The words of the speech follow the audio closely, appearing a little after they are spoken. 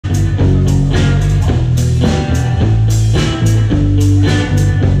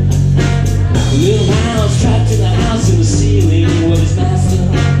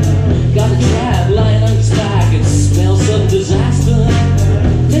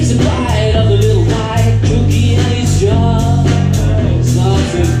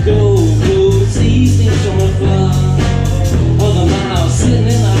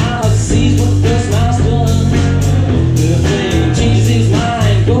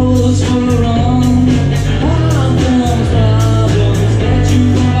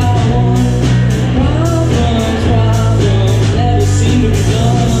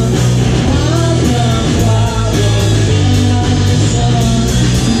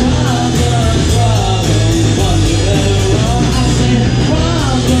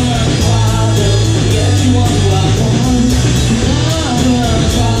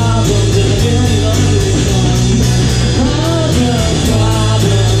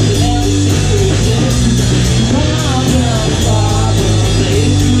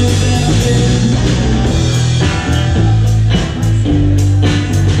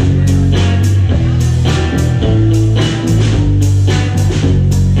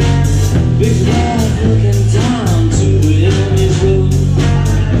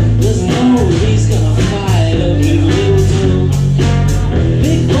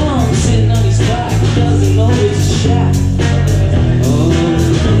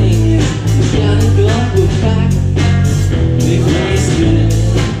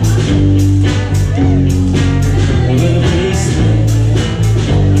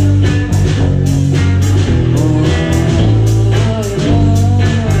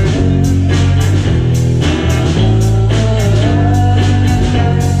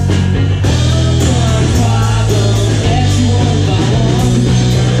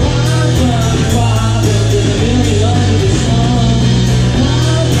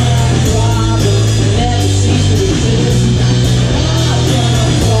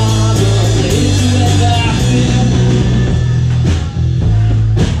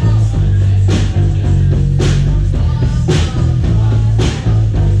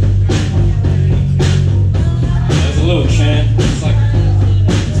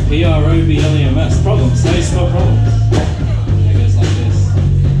LEMS. Problems. How do you spell problems? It goes like this.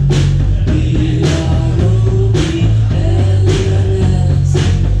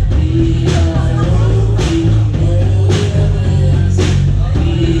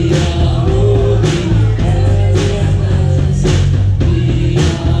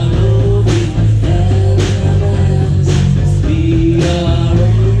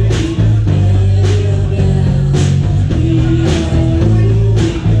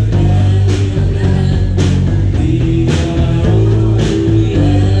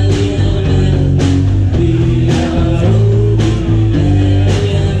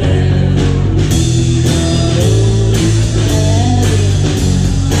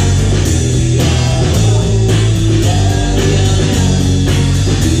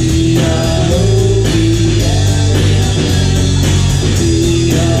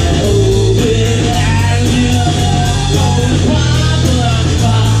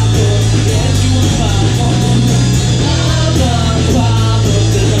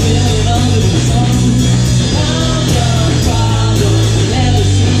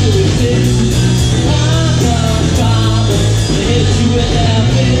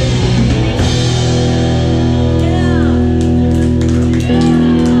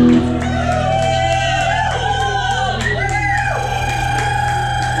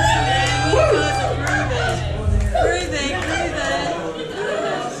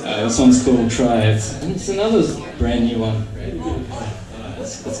 This one's called Try It. And it's another brand new one.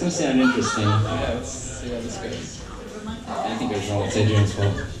 It's going to sound interesting. Yeah, let's see how this goes. Anything goes wrong, it's Adrian's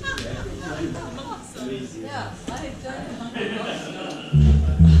fault.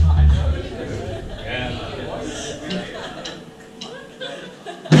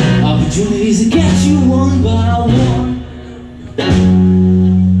 Opportunities to get you one by one.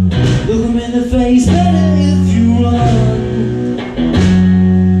 Look them in the face, better if you run.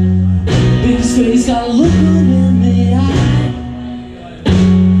 Biggest face, gotta look them in the eye.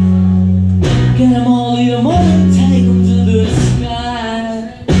 Get them all, lead them all, and take them to the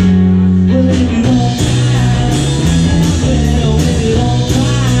sky. Well, if you don't try, you can't win. Oh, if you don't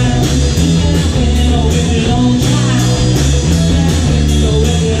try, you can't win. Oh, if you don't try, you can't win. Oh,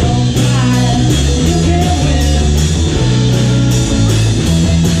 if you don't try, you can't win.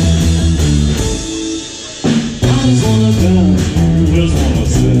 I just wanna burn, just wanna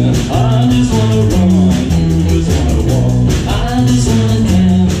sin. I just wanna run, just wanna walk. I just wanna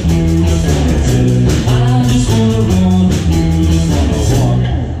camp, just wanna sit. I just wanna run, just wanna walk.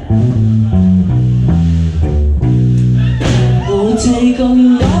 Oh, take all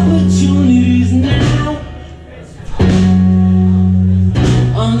your opportunities now.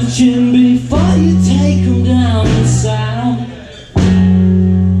 On the chin before you take them down the south.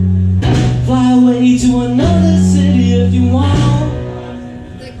 Fly away to another city if you want.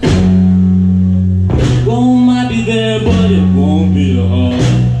 Rome might be there, but it won't be the heart.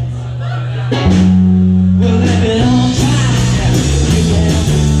 Well, if you don't try, you can't.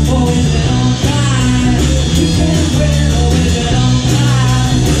 Oh, if you don't try, you can't win. Oh, if you don't try,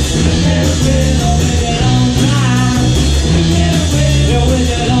 you can't win. Oh, if you don't try, you can't win. Oh, if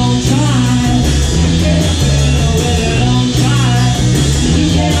you don't try, you can't win. Oh, if you don't try, you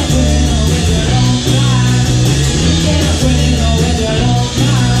can't win. Oh, if you don't try.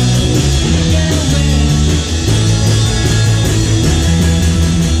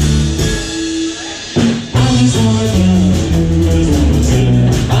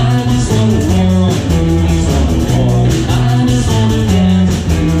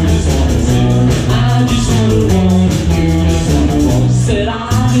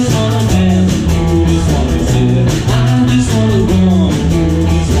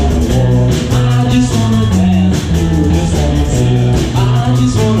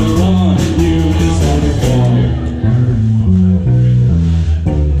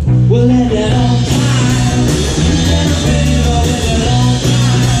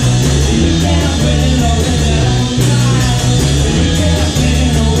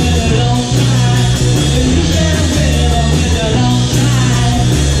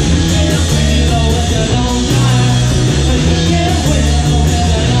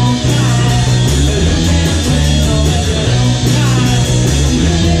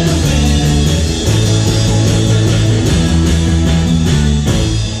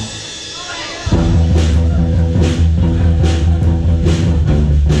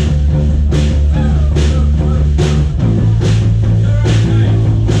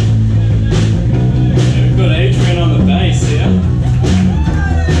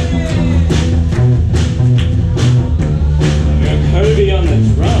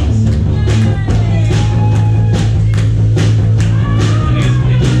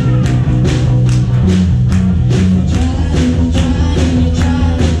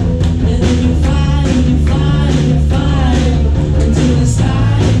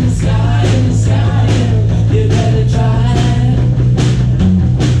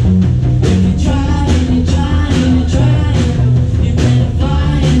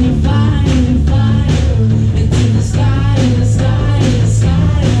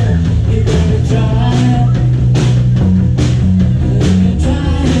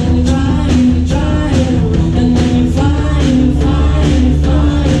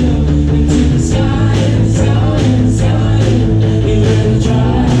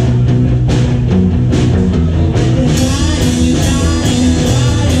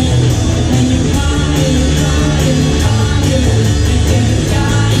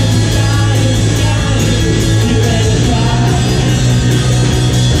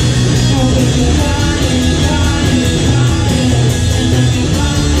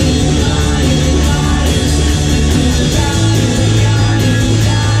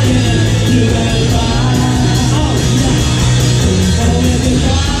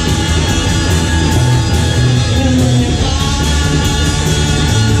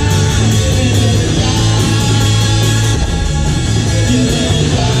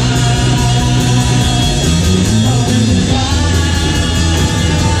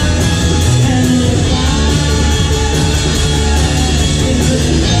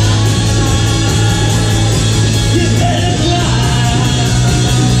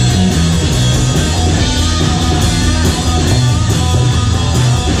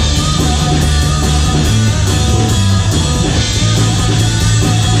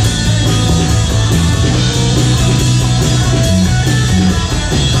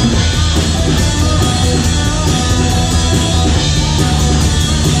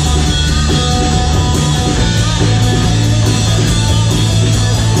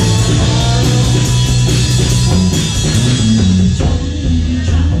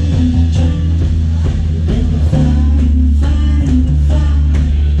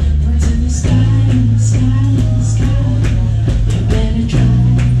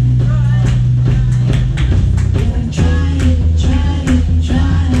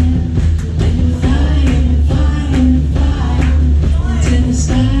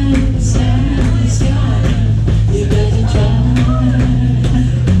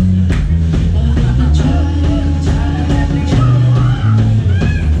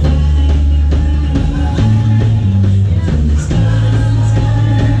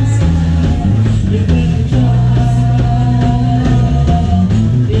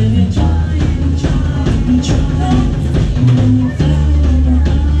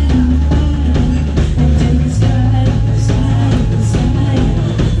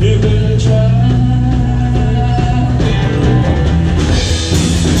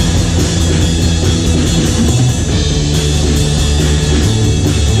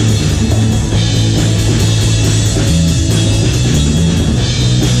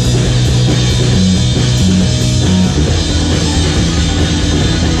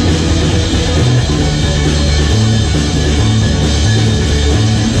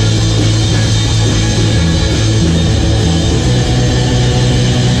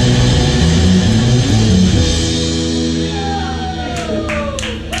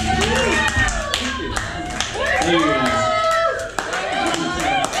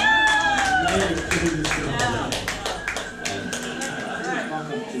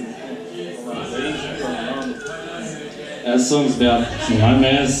 That song's about some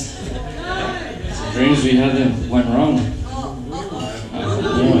nightmares, some dreams we had that went wrong.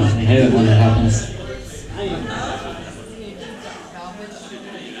 Yeah, I hate it when that happens.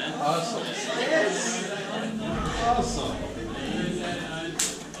 Awesome.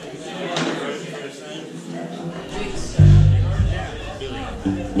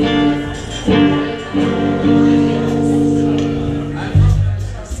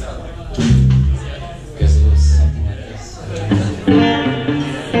 Guess it was something like this.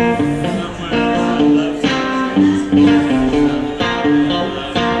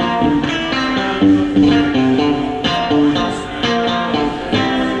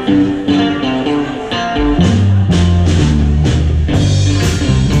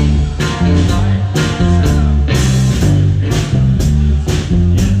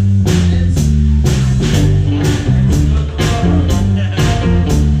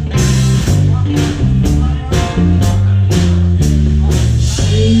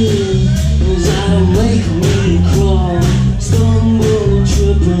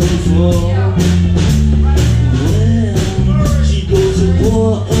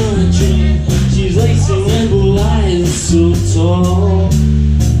 She's lacing and blue eyes so tall. She's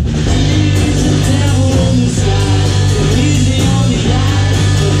a devil in the sky, so easy on the eye.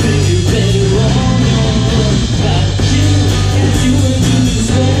 I think you better run on. But you, as you into the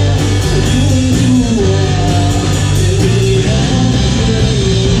spell, you into the well. It really happened.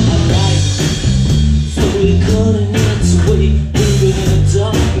 I like slowly cutting its way into the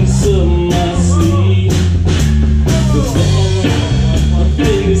darkness of my sleep. But then my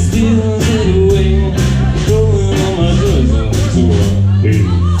biggest feelings anyway, throwing all my drugs onto her head.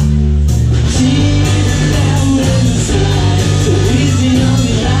 She's down in the sky, so easy on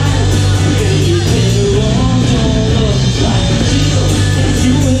the eye. Can you get her on? Don't look like a deal. As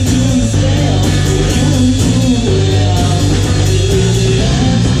you into the spell, you into the well. It really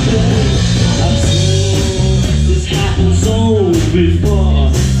happened. I've seen this happen so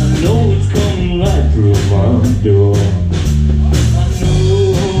before. I know it's coming right through my door.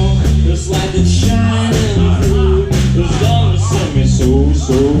 It's like it's shining through. It's gonna set me so,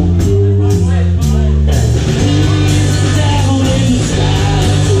 so blue. Devil in the sky,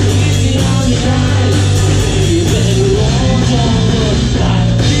 so easy on your eyes. You better run, don't look like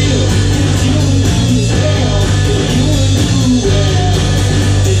a deal. Cause you into the spell, you into the well.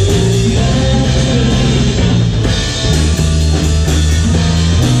 It really happened.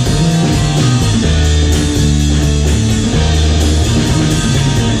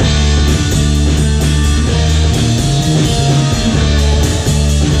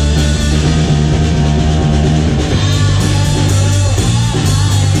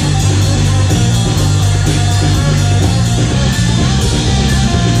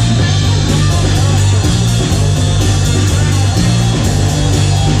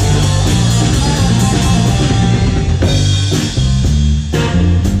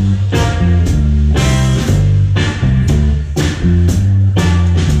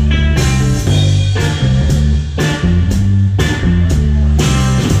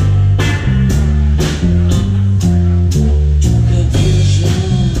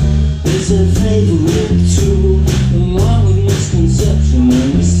 A favorite too, along with misconception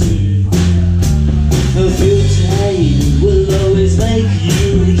and deceit. A few times will always make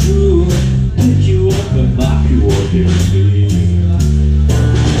you true, pick you up and back you up your feet. In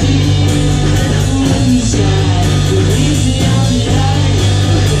the sky, we're easy on the eye.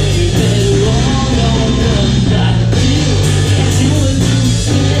 You better run, don't look like a deal. As you into the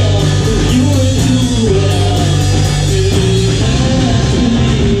spell, you into the well.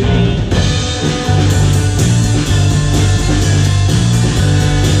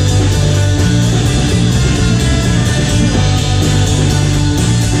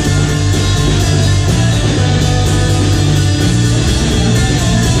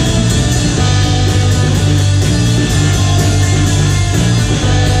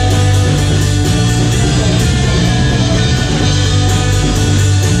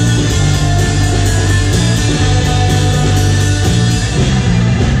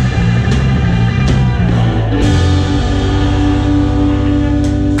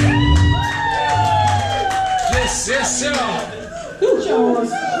 Yes, sir.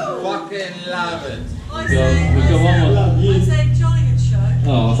 Fucking love it. We got one more. I say Johnny could show.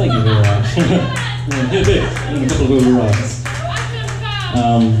 Oh, thank you very much. And a couple of good rides.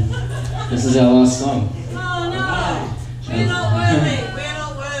 This is our last song. Oh no, we're not worthy. We're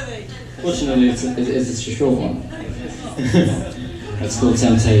not worthy. Fortunately, it's a short one. It's called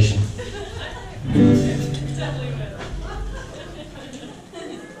Temptation.